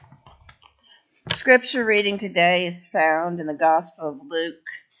Scripture reading today is found in the Gospel of Luke,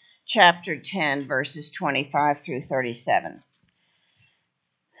 chapter 10, verses 25 through 37.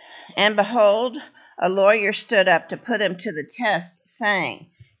 And behold, a lawyer stood up to put him to the test, saying,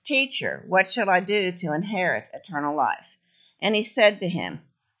 Teacher, what shall I do to inherit eternal life? And he said to him,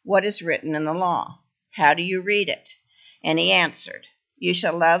 What is written in the law? How do you read it? And he answered, You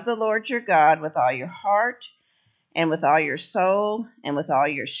shall love the Lord your God with all your heart, and with all your soul, and with all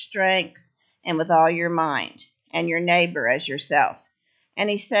your strength, and with all your mind, and your neighbor as yourself. And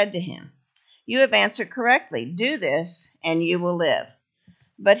he said to him, You have answered correctly. Do this, and you will live.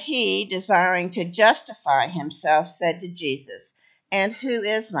 But he, desiring to justify himself, said to Jesus, And who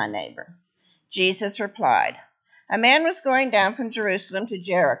is my neighbor? Jesus replied, A man was going down from Jerusalem to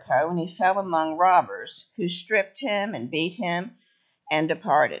Jericho, and he fell among robbers, who stripped him and beat him and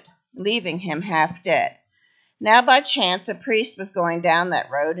departed, leaving him half dead. Now by chance a priest was going down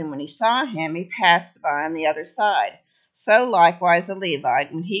that road, and when he saw him, he passed by on the other side. So likewise a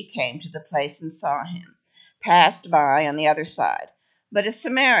Levite, when he came to the place and saw him, passed by on the other side. But a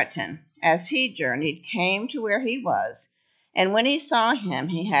Samaritan, as he journeyed, came to where he was, and when he saw him,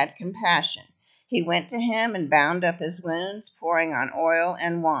 he had compassion. He went to him and bound up his wounds, pouring on oil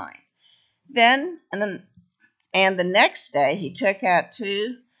and wine. And the next day he took out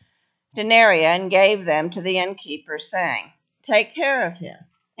 2 denarii and gave them to the innkeeper, saying, Take care of him,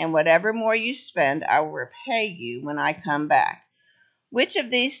 and whatever more you spend I will repay you when I come back. Which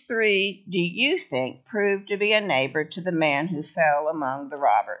of these 3 do you think proved to be a neighbor to the man who fell among the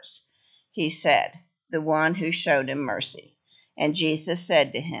robbers? He said, The one who showed him mercy. And Jesus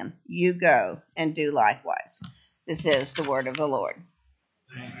said to him, You go and do likewise. This is the word of the Lord.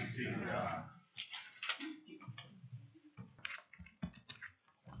 Thanks be to God.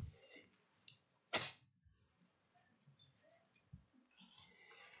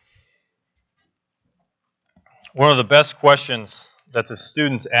 One of the best questions that the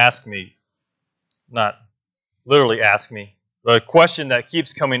students ask me, not literally ask me, but a question that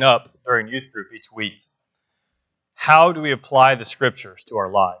keeps coming up during youth group each week. How do we apply the scriptures to our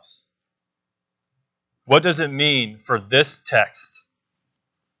lives? What does it mean for this text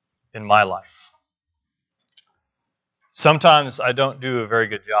in my life? Sometimes I don't do a very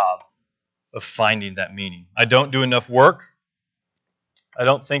good job of finding that meaning. I don't do enough work. I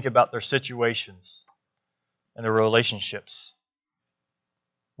don't think about their situations and their relationships,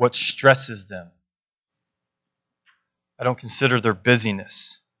 what stresses them. I don't consider their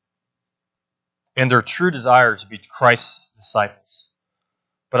busyness and their true desire to be Christ's disciples.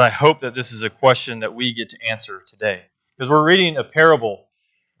 But I hope that this is a question that we get to answer today, because we're reading a parable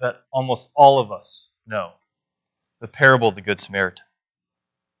that almost all of us know, the parable of the Good Samaritan.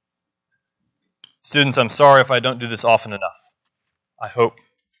 Students, I'm sorry if I don't do this often enough. I hope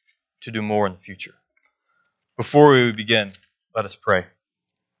to do more in the future. Before we begin, let us pray.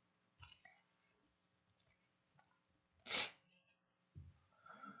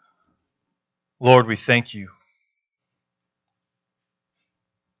 Lord, we thank you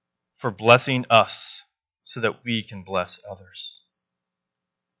for blessing us so that we can bless others.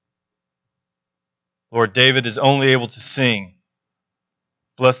 Lord, David is only able to sing,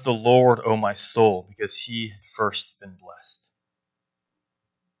 Bless the Lord, O my soul, because he had first been blessed.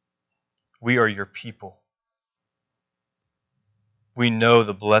 We are your people. We know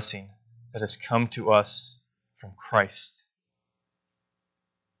the blessing that has come to us from Christ.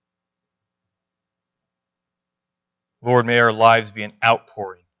 Lord, may our lives be an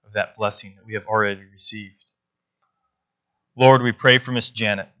outpouring of that blessing that we have already received. Lord, we pray for Miss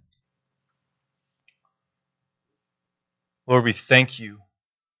Janet. Lord, we thank you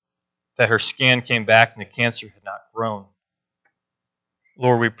that her scan came back and the cancer had not grown.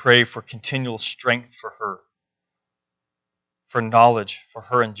 Lord, we pray for continual strength for her, for knowledge for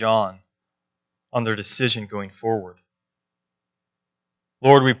her and John on their decision going forward.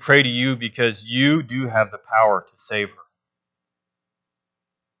 Lord, we pray to you because you do have the power to save her.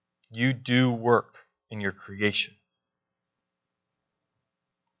 You do work in your creation.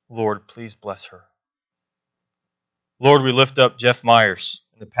 Lord, please bless her. Lord, we lift up Jeff Myers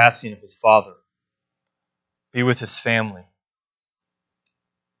and the passing of his father. Be with his family.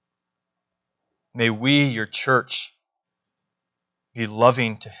 May we, your church, be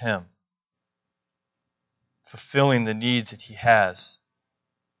loving to him, fulfilling the needs that he has,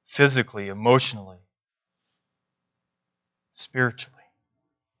 physically, emotionally, spiritually.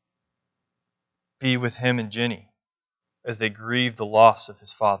 Be with him and Jenny as they grieve the loss of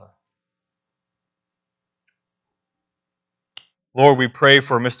his father. Lord, we pray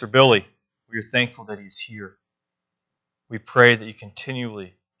for Mr. Billy. We are thankful that he's here. We pray that you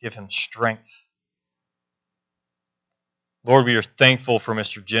continually give him strength Lord, we are thankful for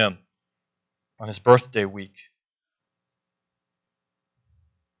Mr. Jim on his birthday week.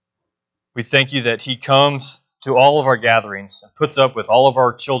 We thank you that he comes to all of our gatherings and puts up with all of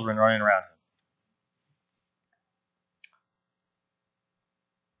our children running around him.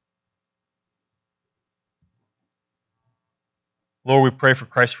 Lord, we pray for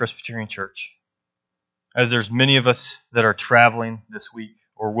Christ Presbyterian Church. As there's many of us that are traveling this week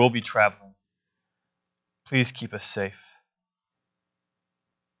or will be traveling, please keep us safe.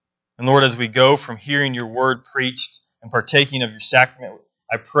 And Lord, as we go from hearing your word preached and partaking of your sacrament,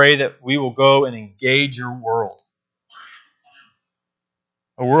 I pray that we will go and engage your world.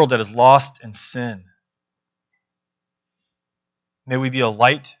 A world that is lost in sin. May we be a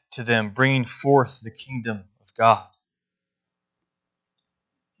light to them, bringing forth the kingdom of God.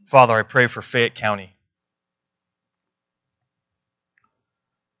 Father, I pray for Fayette County.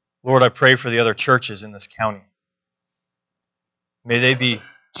 Lord, I pray for the other churches in this county. May they be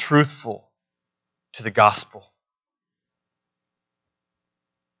truthful to the gospel.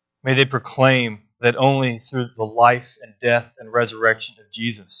 May they proclaim that only through the life and death and resurrection of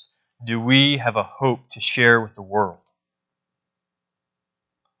Jesus do we have a hope to share with the world.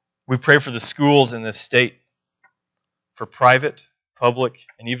 We pray for the schools in this state, for private, public,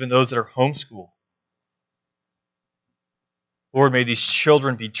 and even those that are homeschooled. Lord, may these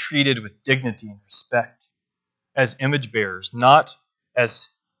children be treated with dignity and respect as image bearers, not as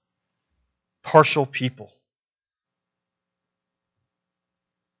partial people,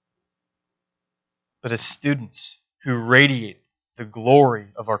 but as students who radiate the glory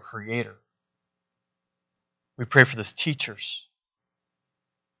of our Creator. We pray for those teachers.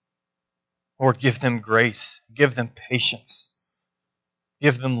 Lord, give them grace, give them patience,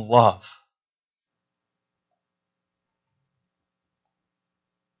 give them love.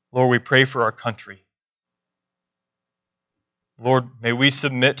 Lord, we pray for our country. Lord, may we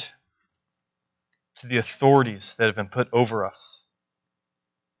submit to the authorities that have been put over us,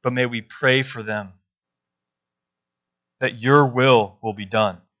 but may we pray for them that your will be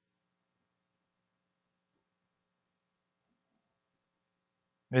done.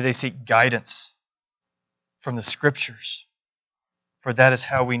 May they seek guidance from the Scriptures, for that is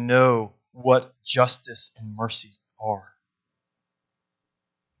how we know what justice and mercy are.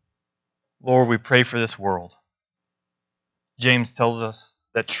 Lord, we pray for this world. James tells us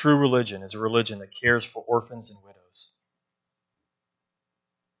that true religion is a religion that cares for orphans and widows.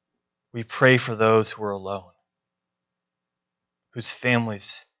 We pray for those who are alone, whose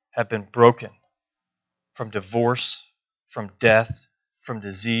families have been broken from divorce, from death, from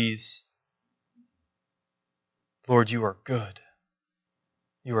disease. Lord, you are good.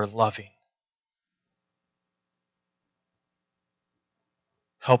 You are loving.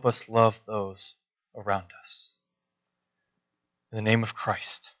 Help us love those around us. In the name of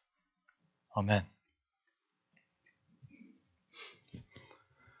Christ, amen.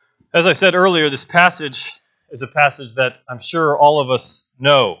 As I said earlier, this passage is a passage that I'm sure all of us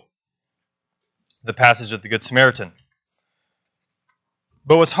know, the passage of the Good Samaritan.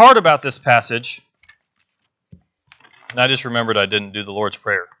 But what's hard about this passage, and I just remembered I didn't do the Lord's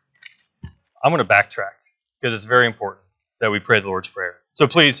Prayer. I'm going to backtrack because it's very important that we pray the Lord's Prayer. So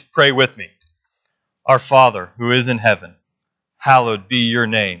please pray with me. Our Father, who is in heaven, hallowed be your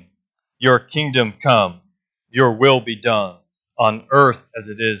name. Your kingdom come, your will be done, on earth as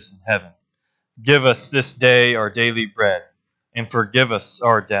it is in heaven. Give us this day our daily bread, and forgive us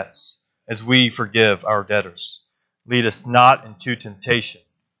our debts, as we forgive our debtors. Lead us not into temptation,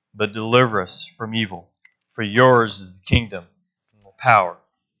 but deliver us from evil. For yours is the kingdom, and the power,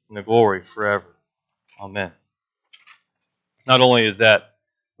 and the glory forever. Amen. Not only is that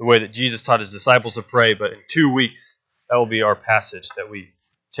the way that Jesus taught his disciples to pray, but in 2 weeks, that will be our passage that we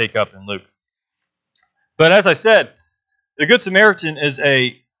take up in Luke. But as I said, the Good Samaritan is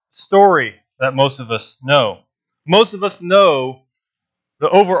a story that most of us know. Most of us know the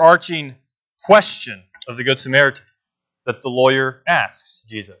overarching question of the Good Samaritan that the lawyer asks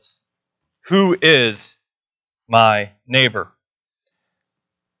Jesus. Who is my neighbor?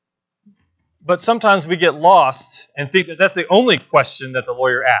 But sometimes we get lost and think that that's the only question that the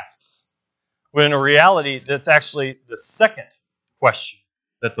lawyer asks, when in reality, that's actually the second question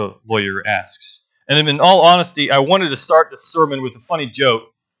that the lawyer asks. And in all honesty, I wanted to start this sermon with a funny joke,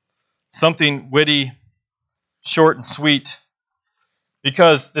 something witty, short and sweet,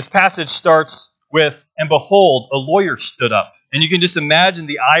 because this passage starts with, and behold, a lawyer stood up. And you can just imagine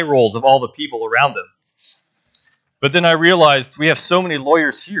the eye rolls of all the people around him. But then I realized we have so many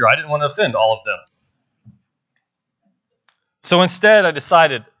lawyers here, I didn't want to offend all of them. So instead, I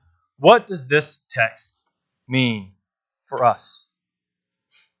decided, what does this text mean for us.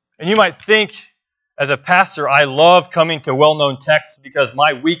 And you might think, as a pastor, I love coming to well-known texts because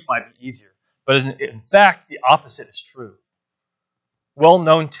my week might be easier. But in fact, the opposite is true.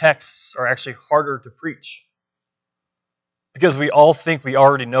 Well-known texts are actually harder to preach because we all think we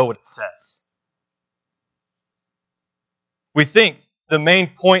already know what it says. We think the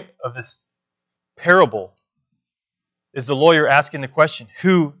main point of this parable is the lawyer asking the question,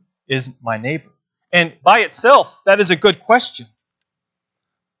 who is my neighbor? And by itself, that is a good question.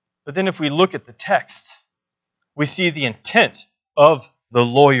 But then if we look at the text, we see the intent of the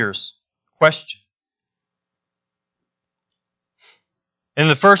lawyer's question. In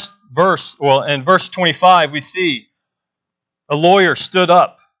the first verse, in verse 25, we see a lawyer stood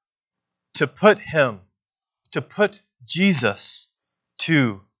up to put Jesus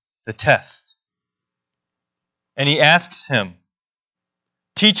to the test. And he asks him,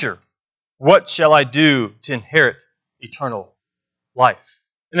 "Teacher, what shall I do to inherit eternal life?"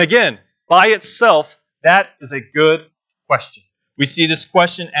 And again, by itself, that is a good question. We see this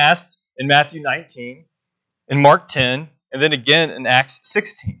question asked in Matthew 19, in Mark 10, and then again in Acts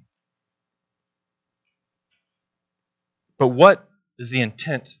 16. But what is the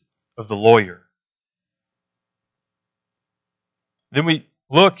intent of the lawyer? Then we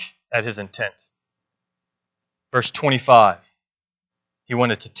look at his intent. Verse 25, he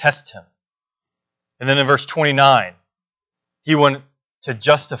wanted to test him. And then in verse 29, he wanted to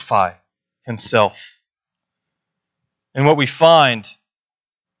justify himself. And what we find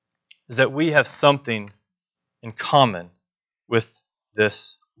is that we have something in common with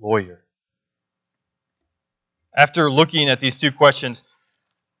this lawyer. After looking at these two questions,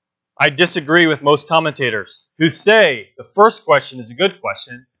 I disagree with most commentators who say the first question is a good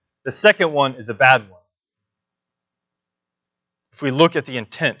question, the second one is a bad one. If we look at the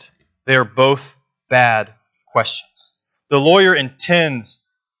intent, they are both bad questions. The lawyer intends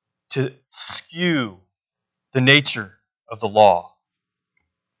to skew the nature of the law.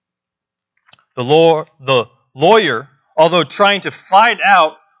 The lawyer, although trying to find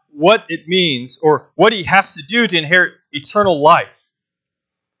out what it means or what he has to do to inherit eternal life,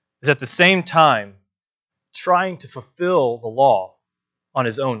 is at the same time trying to fulfill the law on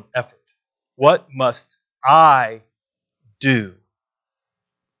his own effort. What must I do?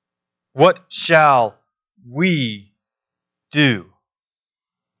 What shall we do?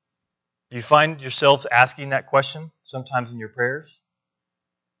 Do you find yourselves asking that question sometimes in your prayers?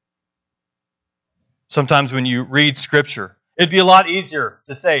 Sometimes when you read Scripture, it'd be a lot easier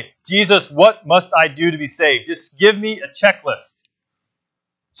to say, "Jesus, what must I do to be saved? Just give me a checklist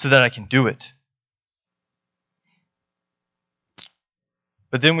so that I can do it."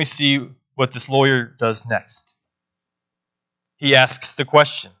 But then we see what this lawyer does next. He asks the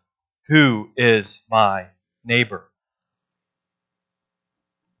question, who is my neighbor?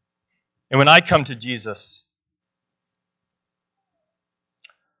 And when I come to Jesus,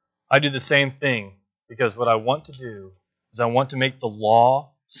 I do the same thing because what I want to do is I want to make the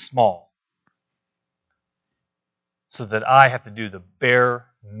law small so that I have to do the bare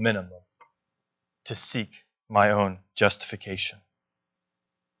minimum to seek my own justification.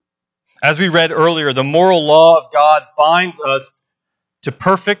 As we read earlier, the moral law of God binds us to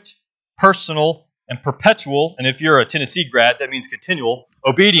perfect, personal, and perpetual, and if you're a Tennessee grad, that means continual,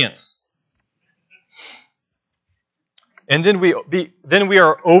 obedience. And then we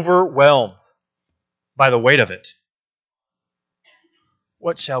are overwhelmed by the weight of it.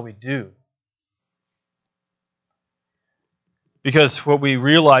 What shall we do? Because what we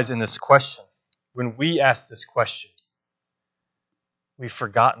realize in this question, when we ask this question, we've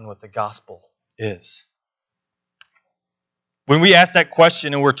forgotten what the gospel is. When we ask that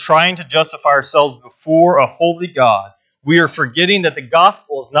question and we're trying to justify ourselves before a holy God, we are forgetting that the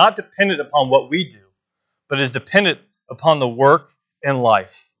gospel is not dependent upon what we do, but is dependent upon the work and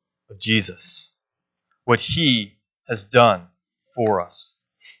life of Jesus, what He has done for us.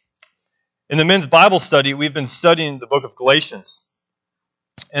 In the men's Bible study, we've been studying the book of Galatians,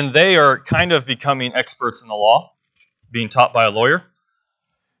 and they are kind of becoming experts in the law, being taught by a lawyer.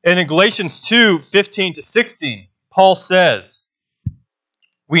 And in Galatians 2:15-16, Paul says,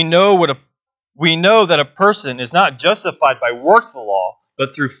 we know that a person is not justified by works of the law,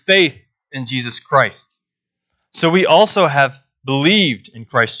 but through faith in Jesus Christ. So we also have believed in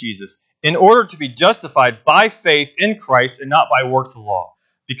Christ Jesus in order to be justified by faith in Christ and not by works of the law.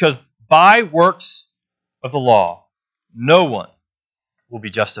 Because by works of the law, no one will be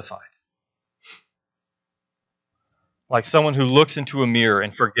justified. Like someone who looks into a mirror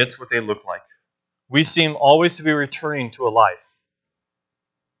and forgets what they look like, we seem always to be returning to a life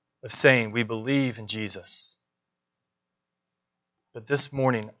of saying we believe in Jesus, But this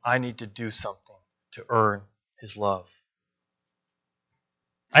morning, I need to do something to earn his love.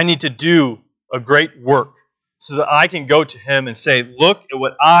 I need to do a great work so that I can go to him and say, look at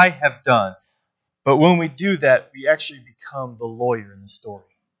what I have done. But when we do that, we actually become the lawyer in the story,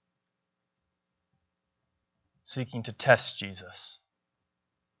 seeking to test Jesus,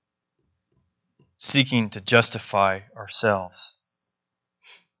 seeking to justify ourselves.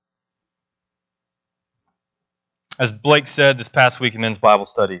 As Blake said this past week in men's Bible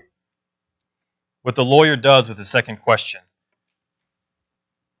study, what the lawyer does with the second question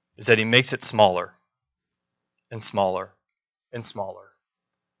is that he makes it smaller and smaller and smaller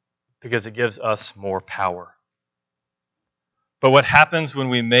because it gives us more power. But what happens when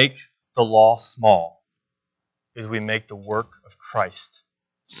we make the law small is we make the work of Christ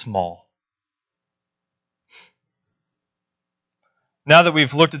small. Now that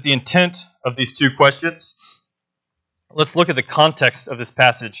we've looked at the intent of these two questions, let's look at the context of this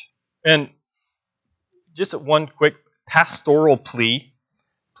passage. And just one quick pastoral plea.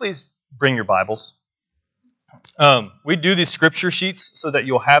 Please bring your Bibles. We do these scripture sheets so that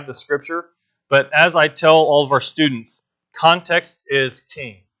you'll have the scripture. But as I tell all of our students, context is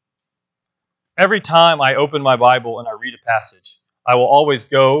king. Every time I open my Bible and I read a passage, I will always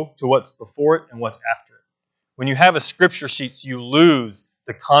go to what's before it and what's after it. When you have a scripture sheet, you lose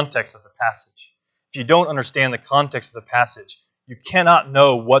the context of the passage. If you don't understand the context of the passage, you cannot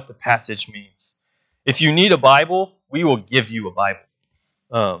know what the passage means. If you need a Bible, we will give you a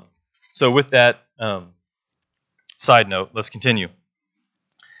Bible. So with that side note, let's continue.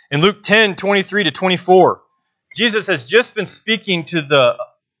 In Luke 10:23-24, Jesus has just been speaking to the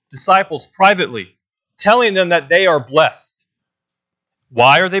disciples privately, telling them that they are blessed.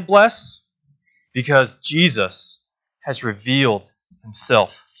 Why are they blessed? Because Jesus has revealed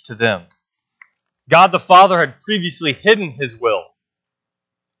himself to them. God the Father had previously hidden his will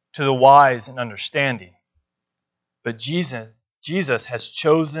to the wise and understanding. But Jesus has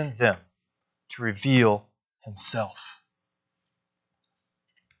chosen them to reveal himself.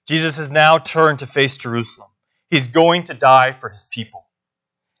 Jesus has now turned to face Jerusalem. He's going to die for his people.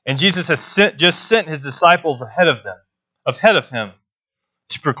 And Jesus has just sent his disciples ahead of him,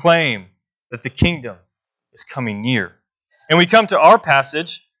 to proclaim that the kingdom is coming near. And we come to our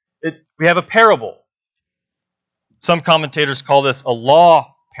passage, we have a parable. Some commentators call this a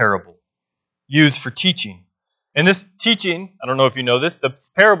law parable, used for teaching. And this teaching, I don't know if you know this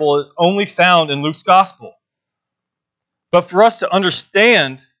parable is only found in Luke's gospel. But for us to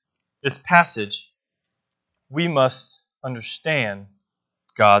understand this passage, we must understand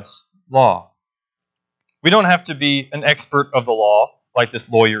God's law. We don't have to be an expert of the law like this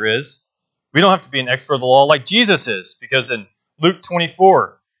lawyer is. We don't have to be an expert of the law like Jesus is, because in Luke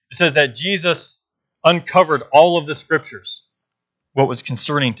 24, it says that Jesus uncovered all of the scriptures, what was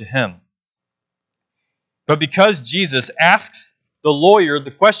concerning to him. But because Jesus asks the lawyer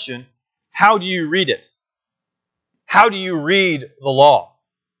the question, how do you read it? How do you read the law?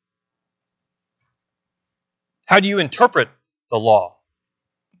 How do you interpret the law?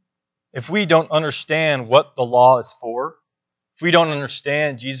 If we don't understand what the law is for, if we don't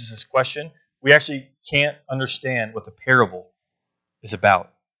understand Jesus' question, we actually can't understand what the parable is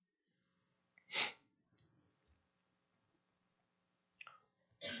about.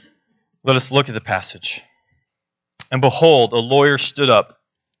 Let us look at the passage. And behold, a lawyer stood up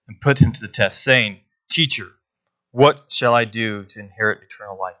and put him to the test, saying, Teacher, what shall I do to inherit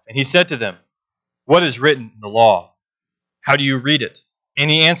eternal life? And he said to them, What is written in the law? How do you read it? And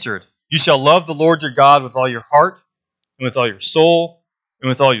he answered, You shall love the Lord your God with all your heart, and with all your soul, and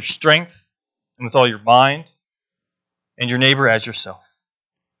with all your strength, and with all your mind, and your neighbor as yourself.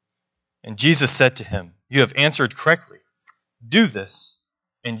 And Jesus said to him, You have answered correctly. Do this,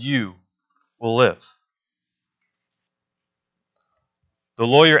 and you will live. The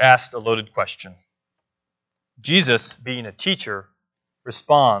lawyer asked a loaded question. Jesus, being a teacher,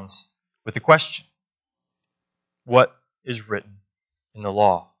 responds with a question. What is written in the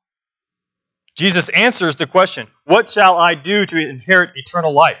law? Jesus answers the question, What shall I do to inherit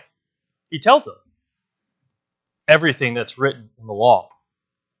eternal life? He tells them everything that's written in the law.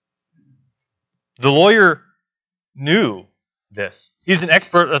 The lawyer knew this. He's an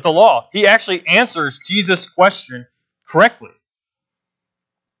expert at the law. He actually answers Jesus' question correctly.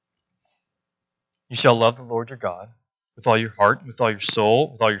 You shall love the Lord your God with all your heart, with all your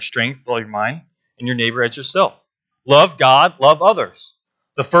soul, with all your strength, with all your mind, and your neighbor as yourself. Love God, love others.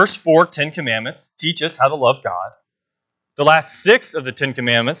 The first 4 Ten Commandments teach us how to love God. The last 6 of the 10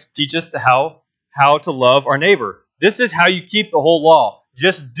 Commandments teach us how to love our neighbor. This is how you keep the whole law.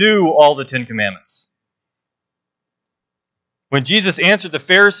 Just do all the 10 Commandments. When Jesus answered the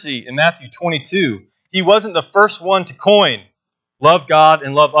Pharisee in Matthew 22, he wasn't the first one to coin, love God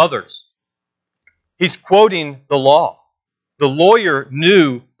and love others. He's quoting the law. The lawyer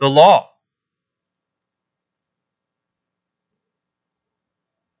knew the law.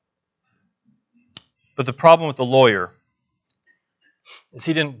 But the problem with the lawyer is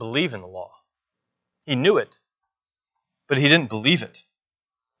he didn't believe in the law. He knew it, but he didn't believe it.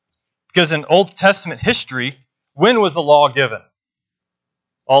 Because in Old Testament history, when was the law given?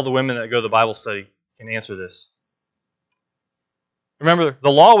 All the women that go to the Bible study can answer this. Remember,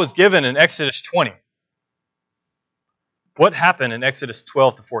 the law was given in Exodus 20. What happened in Exodus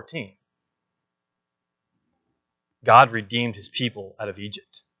 12 to 14? God redeemed his people out of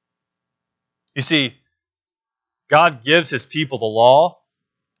Egypt. You see, God gives his people the law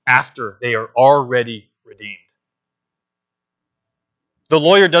after they are already redeemed. The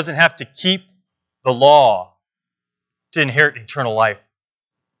lawyer doesn't have to keep the law to inherit eternal life.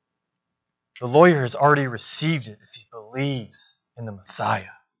 The lawyer has already received it if he believes in the Messiah,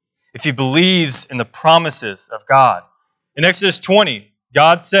 if he believes in the promises of God. In Exodus 20,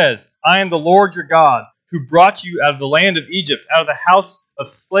 God says, I am the Lord your God who brought you out of the land of Egypt, out of the house of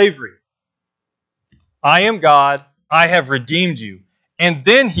slavery. I am God, I have redeemed you. And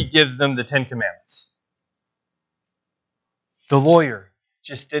then he gives them the Ten Commandments. The lawyer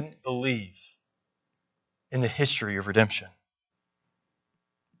just didn't believe in the history of redemption.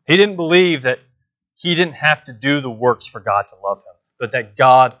 He didn't believe that he didn't have to do the works for God to love him, but that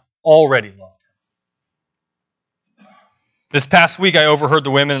God already loved him. This past week, I overheard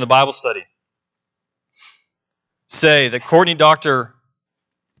the women in the Bible study say that Courtney Doctor,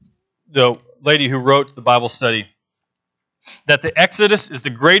 the lady who wrote the Bible study, that the Exodus is the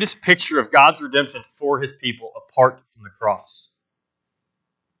greatest picture of God's redemption for his people apart from the cross.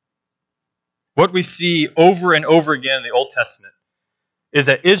 What we see over and over again in the Old Testament is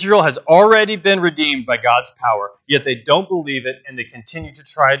that Israel has already been redeemed by God's power, yet they don't believe it, and they continue to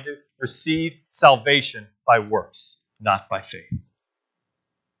try to receive salvation by works, not by faith.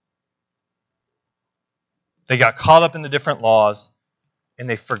 They got caught up in the different laws, and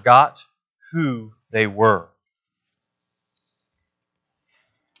they forgot who they were.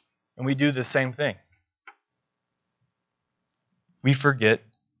 And we do the same thing. We forget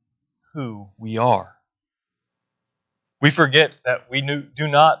who we are. We forget that we do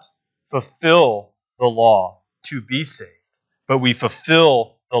not fulfill the law to be saved, but we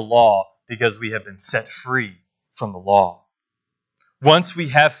fulfill the law because we have been set free from the law. Once we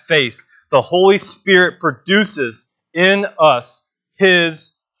have faith, the Holy Spirit produces in us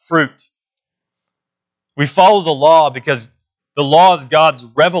his fruit. We follow the law because the law is God's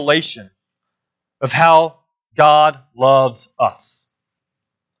revelation of how God loves us.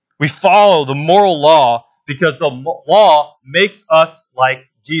 We follow the moral law because the law makes us like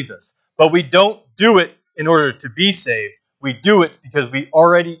Jesus. But we don't do it in order to be saved. We do it because we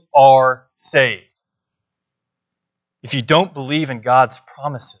already are saved. If you don't believe in God's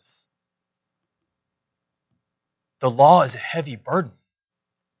promises, the law is a heavy burden.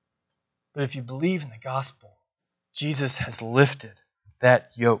 But if you believe in the gospel, Jesus has lifted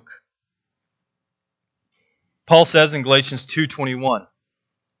that yoke. Paul says in Galatians 2:21,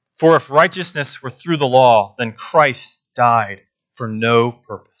 for if righteousness were through the law, then Christ died for no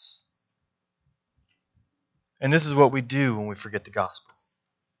purpose. And this is what we do when we forget the gospel.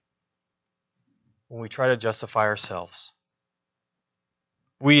 When we try to justify ourselves,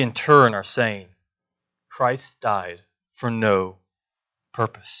 we in turn are saying, Christ died for no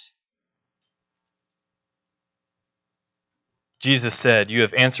purpose. Jesus said, you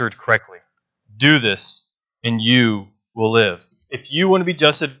have answered correctly. Do this and you will live. If you want to be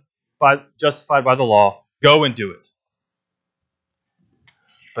justified by the law, go and do it.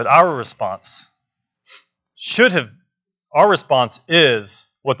 But our response is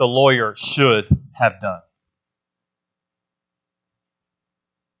what the lawyer should have done.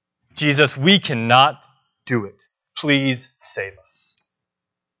 Jesus, we cannot do it. Please save us.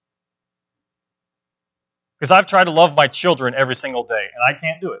 Because I've tried to love my children every single day, and I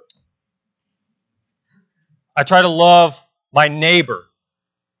can't do it. I try to love my neighbor,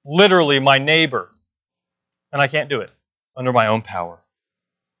 literally my neighbor, and I can't do it under my own power.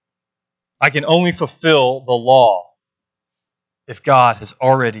 I can only fulfill the law if God has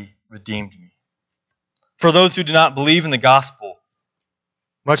already redeemed me. For those who do not believe in the gospel,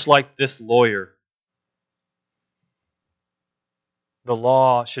 much like this lawyer, the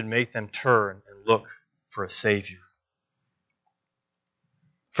law should make them turn and look for a Savior.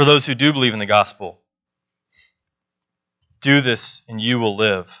 For those who do believe in the gospel, do this and you will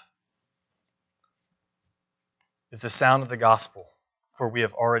live. is the sound of the gospel, for we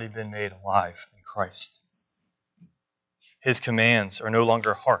have already been made alive in Christ. His commands are no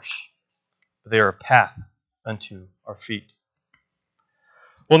longer harsh, but they are a path unto our feet.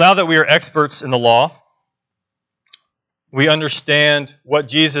 Well, now that we are experts in the law, we understand what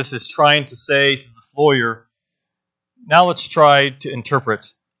Jesus is trying to say to this lawyer. Now let's try to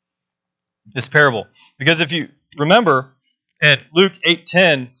interpret this parable. Because if you remember, at Luke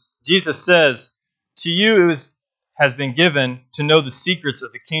 8:10, Jesus says, "To you has been given to know the secrets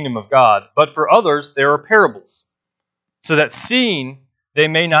of the kingdom of God, but for others there are parables, so that seeing they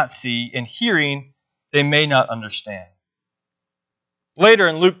may not see, and hearing they may not understand." Later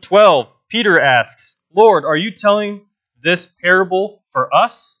in Luke 12, Peter asks, "Lord, are you telling this parable for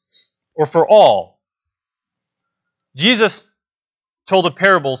us or for all?" Jesus told the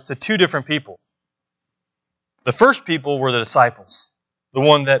parables to two different people. The first people were the disciples, the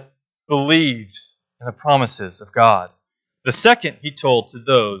one that believed in the promises of God. The second he told to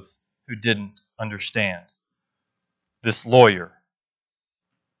those who didn't understand. This lawyer.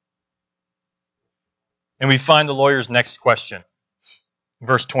 And we find the lawyer's next question.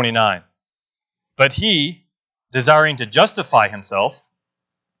 Verse 29. But he, desiring to justify himself,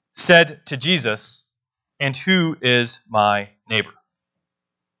 said to Jesus, "And who is my neighbor?"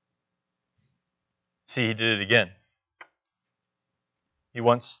 See, he did it again. He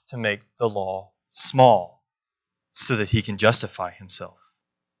wants to make the law small so that he can justify himself.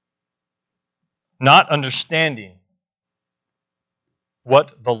 Not understanding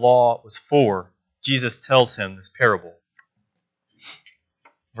what the law was for, Jesus tells him this parable.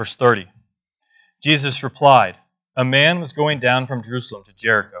 Verse 30. Jesus replied, "A man was going down from Jerusalem to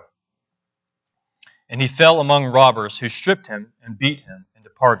Jericho, and he fell among robbers who stripped him and beat him and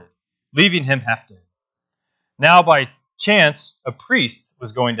departed, leaving him half dead. Now by chance a priest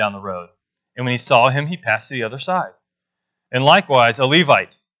was going down the road, and when he saw him, he passed to the other side. And likewise a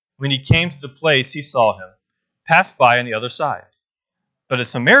Levite, when he came to the place he saw him, passed by on the other side. But a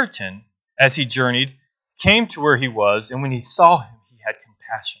Samaritan, as he journeyed, came to where he was, and when he saw him, he had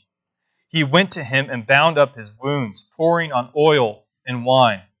compassion. He went to him and bound up his wounds, pouring on oil and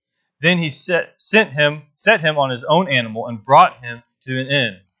wine. Then he set him on his own animal and brought him to an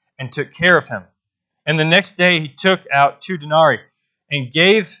inn and took care of him. And the next day he took out 2 denarii and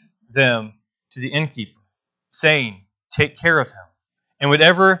gave them to the innkeeper, saying, 'Take care of him, and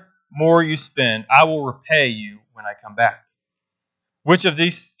whatever more you spend, I will repay you when I come back.' Which of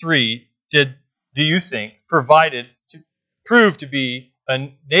these three do you think proved to be a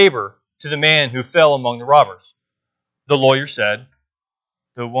neighbor to the man who fell among the robbers?" The lawyer said,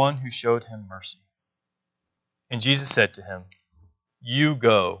 "The one who showed him mercy." And Jesus said to him, "You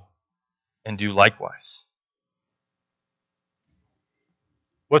go and do likewise."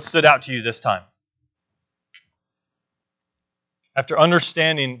 What stood out to you this time? After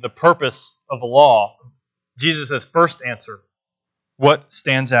understanding the purpose of the law, Jesus' first answer, what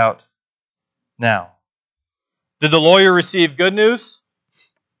stands out now? Did the lawyer receive good news?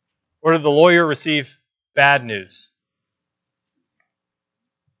 Or did the lawyer receive bad news?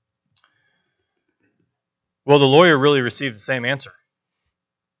 Well, the lawyer really received the same answer.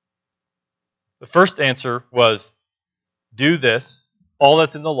 The first answer was, do this, all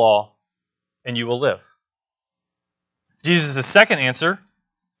that's in the law, and you will live. Jesus' second answer,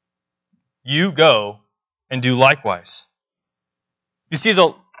 you go and do likewise. You see,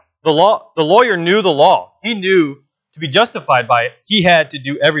 the lawyer knew the law. He knew to be justified by it, he had to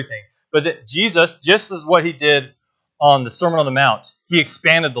do everything. But that Jesus, just as what he did on the Sermon on the Mount, he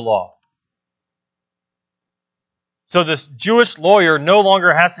expanded the law. So this Jewish lawyer no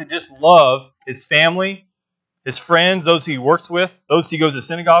longer has to just love his family, his friends, those he works with, those he goes to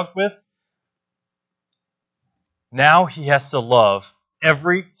synagogue with. Now he has to love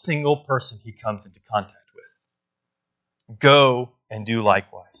every single person he comes into contact with. Go and do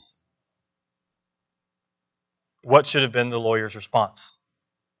likewise. What should have been the lawyer's response?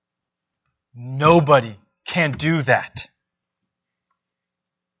 Nobody can do that.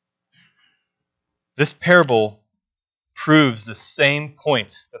 This parable proves the same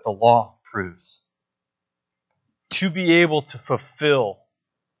point that the law proves. To be able to fulfill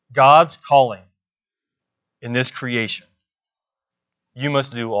God's calling in this creation, you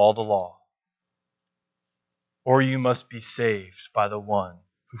must do all the law, or you must be saved by the one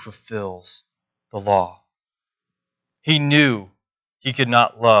who fulfills the law. He knew he could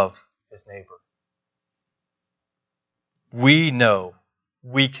not love his neighbor. We know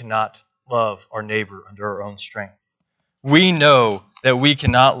we cannot love our neighbor under our own strength. We know that we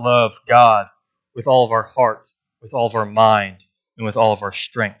cannot love God with all of our heart, with all of our mind, and with all of our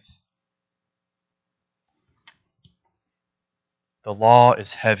strength. The law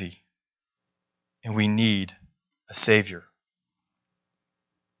is heavy, and we need a Savior.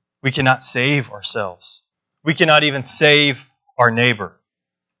 We cannot save ourselves. We cannot even save our neighbor.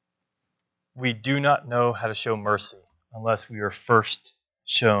 We do not know how to show mercy unless we are first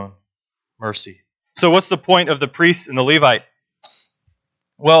shown mercy. So what's the point of the priest and the Levite?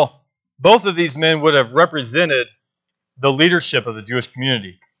 Well, both of these men would have represented the leadership of the Jewish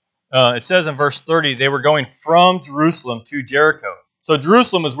community. It says in verse 30, they were going from Jerusalem to Jericho. So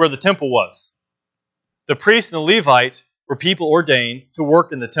Jerusalem is where the temple was. The priest and the Levite were people ordained to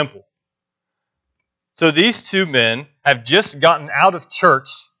work in the temple. So these two men have just gotten out of church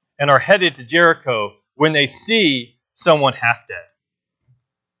and are headed to Jericho when they see someone half dead.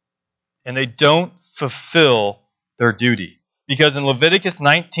 And they don't fulfill their duty. Because in Leviticus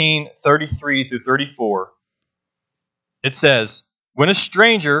 19:33 through 34, it says, when a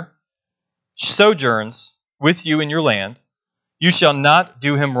stranger sojourns with you in your land, you shall not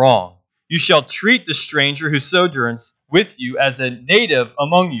do him wrong. You shall treat the stranger who sojourns with you as a native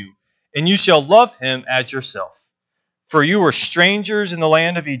among you, and you shall love him as yourself. For you were strangers in the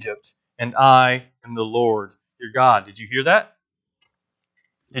land of Egypt, and I am the Lord your God. Did you hear that?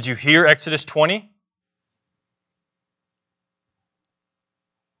 Did you hear Exodus 20?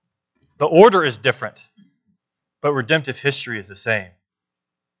 The order is different, but redemptive history is the same.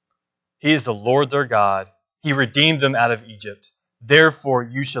 He is the Lord their God. He redeemed them out of Egypt. Therefore,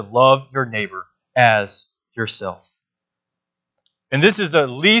 you should love your neighbor as yourself. And this is the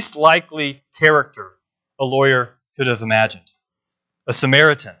least likely character a lawyer could have imagined. A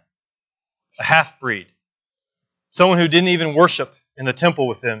Samaritan, a half-breed, someone who didn't even worship in the temple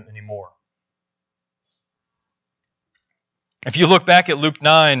with them anymore. If you look back at Luke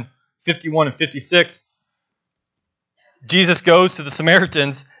 9:51 and 56, Jesus goes to the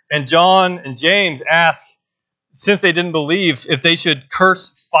Samaritans, and John and James ask, since they didn't believe, if they should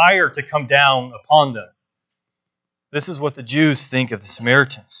curse fire to come down upon them. This is what the Jews think of the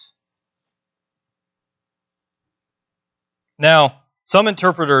Samaritans. Now, some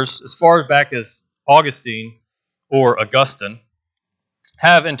interpreters, as far back as Augustine or Augustine,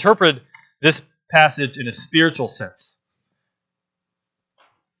 have interpreted this passage in a spiritual sense,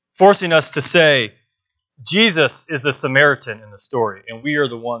 forcing us to say, Jesus is the Samaritan in the story, and we are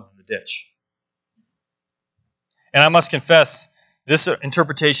the ones in the ditch. And I must confess, this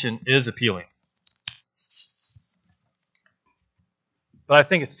interpretation is appealing. But I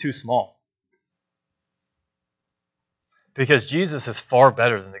think it's too small. Because Jesus is far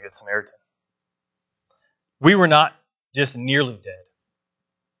better than the Good Samaritan. We were not just nearly dead.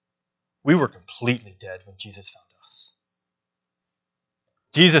 We were completely dead when Jesus found us.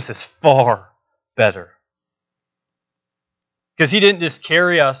 Jesus is far better. Because he didn't just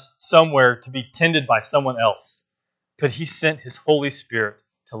carry us somewhere to be tended by someone else, but he sent his Holy Spirit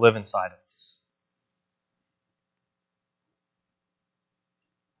to live inside of us.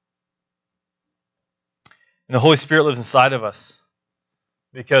 And the Holy Spirit lives inside of us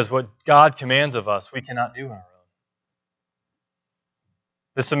because what God commands of us, we cannot do on our own.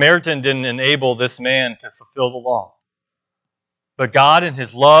 The Samaritan didn't enable this man to fulfill the law. But God in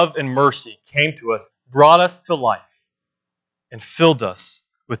his love and mercy came to us, brought us to life, and filled us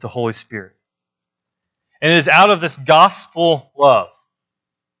with the Holy Spirit. And it is out of this gospel love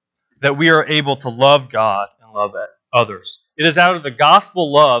that we are able to love God and love others. It is out of the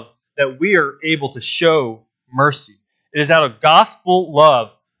gospel love that we are able to show mercy. It is out of gospel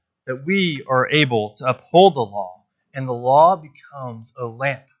love that we are able to uphold the law, and the law becomes a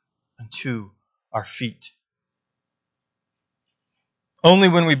lamp unto our feet. Only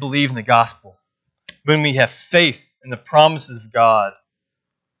when we believe in the gospel, when we have faith in the promises of God,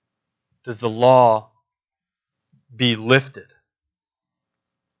 does the law be lifted.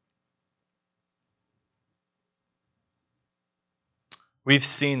 We've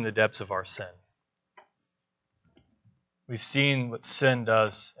seen the depths of our sin. We've seen what sin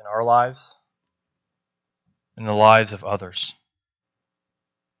does in our lives and the lives of others.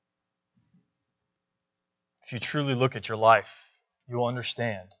 If you truly look at your life, you will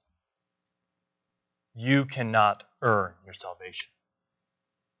understand you cannot earn your salvation.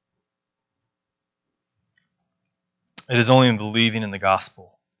 It is only in believing in the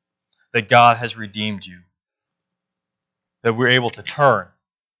gospel that God has redeemed you that we're able to turn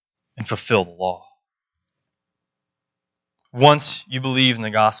and fulfill the law. Once you believe in the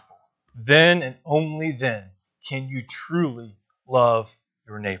gospel, then and only then can you truly love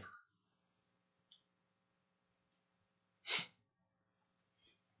your neighbor.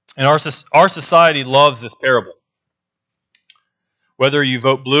 And our society loves this parable. Whether you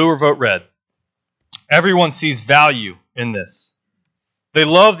vote blue or vote red, everyone sees value in this. They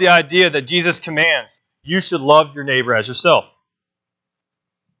love the idea that Jesus commands, you should love your neighbor as yourself.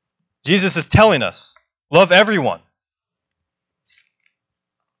 Jesus is telling us, love everyone.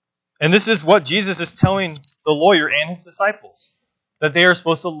 And this is what Jesus is telling the lawyer and his disciples, that they are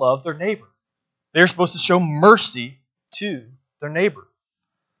supposed to love their neighbor. They are supposed to show mercy to their neighbor.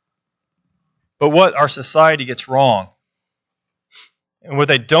 But what our society gets wrong, and what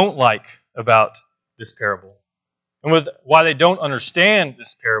they don't like about this parable, and why they don't understand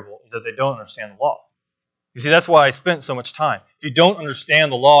this parable, is that they don't understand the law. You see, that's why I spent so much time. If you don't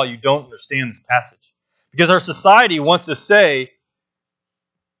understand the law, you don't understand this passage. Because our society wants to say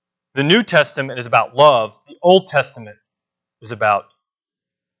the New Testament is about love, the Old Testament is about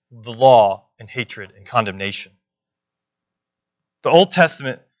the law and hatred and condemnation. The Old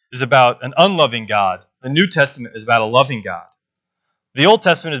Testament is about an unloving God. The New Testament is about a loving God. The Old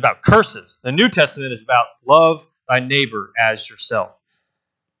Testament is about curses. The New Testament is about love thy neighbor as yourself.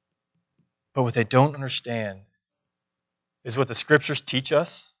 But what they don't understand is what the Scriptures teach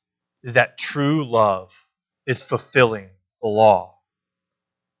us is that true love is fulfilling the law.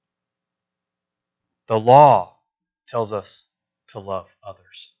 The law tells us to love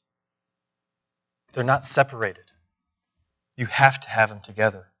others. They're not separated. You have to have them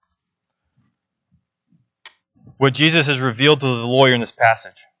together. What Jesus has revealed to the lawyer in this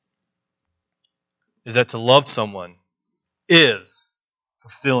passage is that to love someone is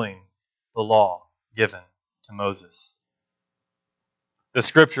fulfilling the law given to Moses. The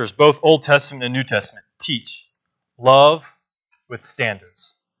Scriptures, both Old Testament and New Testament, teach love with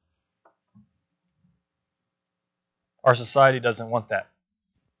standards. Our society doesn't want that.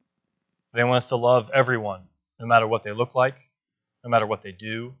 They want us to love everyone, no matter what they look like, no matter what they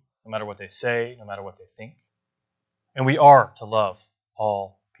do, no matter what they say, no matter what they think. And we are to love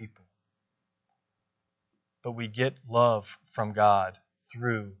all people. But we get love from God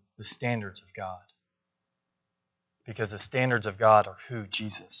through the standards of God. Because the standards of God are who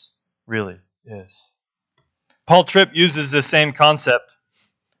Jesus really is. Paul Tripp uses this same concept,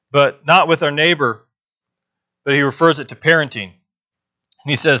 but not with our neighbor, but he refers it to parenting. And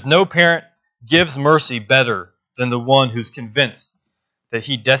he says, no parent gives mercy better than the one who's convinced that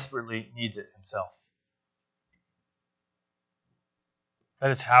he desperately needs it himself. That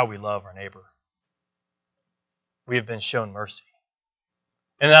is how we love our neighbor. We have been shown mercy.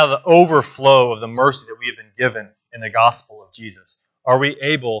 And out of the overflow of the mercy that we have been given in the gospel of Jesus, are we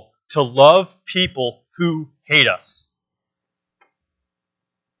able to love people who hate us?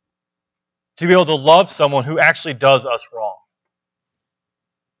 To be able to love someone who actually does us wrong.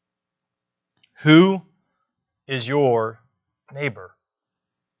 Who is your neighbor?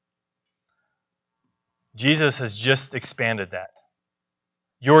 Jesus has just expanded that.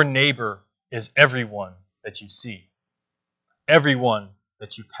 Your neighbor is everyone that you see, everyone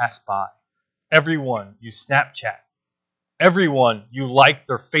that you pass by, everyone you Snapchat, everyone you like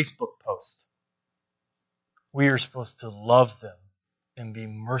their Facebook post. We are supposed to love them and be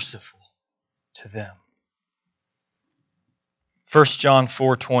merciful to them. 1 John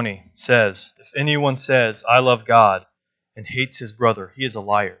 4:20 says, if anyone says, I love God, and hates his brother, he is a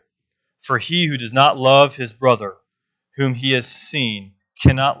liar. For he who does not love his brother, whom he has seen,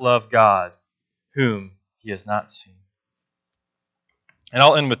 cannot love God, whom he has not seen. And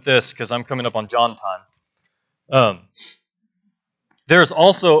I'll end with this because I'm coming up on John time. There's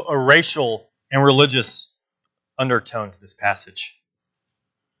also a racial and religious undertone to this passage.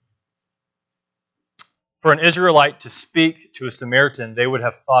 For an Israelite to speak to a Samaritan, they would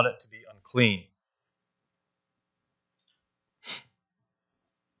have thought it to be unclean.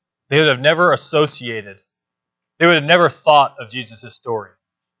 They would have never associated, they would have never thought of Jesus' story.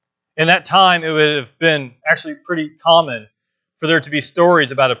 In that time, it would have been actually pretty common for there to be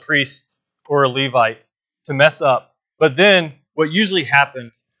stories about a priest or a Levite to mess up. But then what usually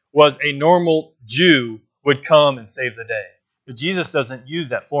happened was a normal Jew would come and save the day. But Jesus doesn't use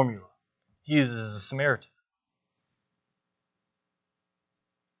that formula. He uses a Samaritan.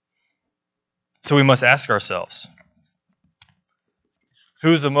 So we must ask ourselves,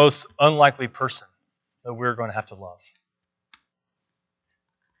 who is the most unlikely person that we're going to have to love?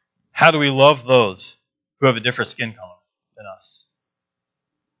 How do we love those who have a different skin color than us?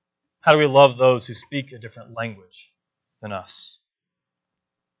 How do we love those who speak a different language than us?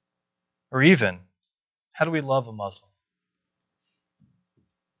 Or even, how do we love a Muslim?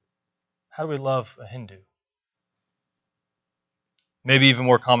 How do we love a Hindu? Maybe even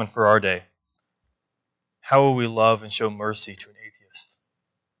more common for our day. How will we love and show mercy to an atheist?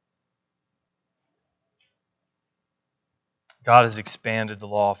 God has expanded the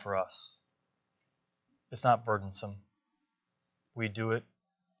law for us. It's not burdensome. we do it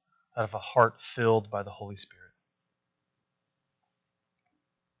out of a heart filled by the Holy Spirit.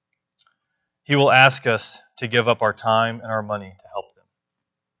 He will ask us to give up our time and our money to help them.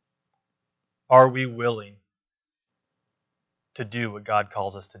 Are we willing to do what God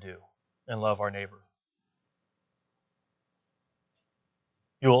calls us to do and love our neighbor?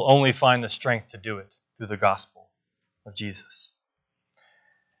 You will only find the strength to do it through the gospel of Jesus.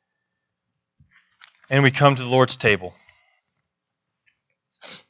 And we come to the Lord's table.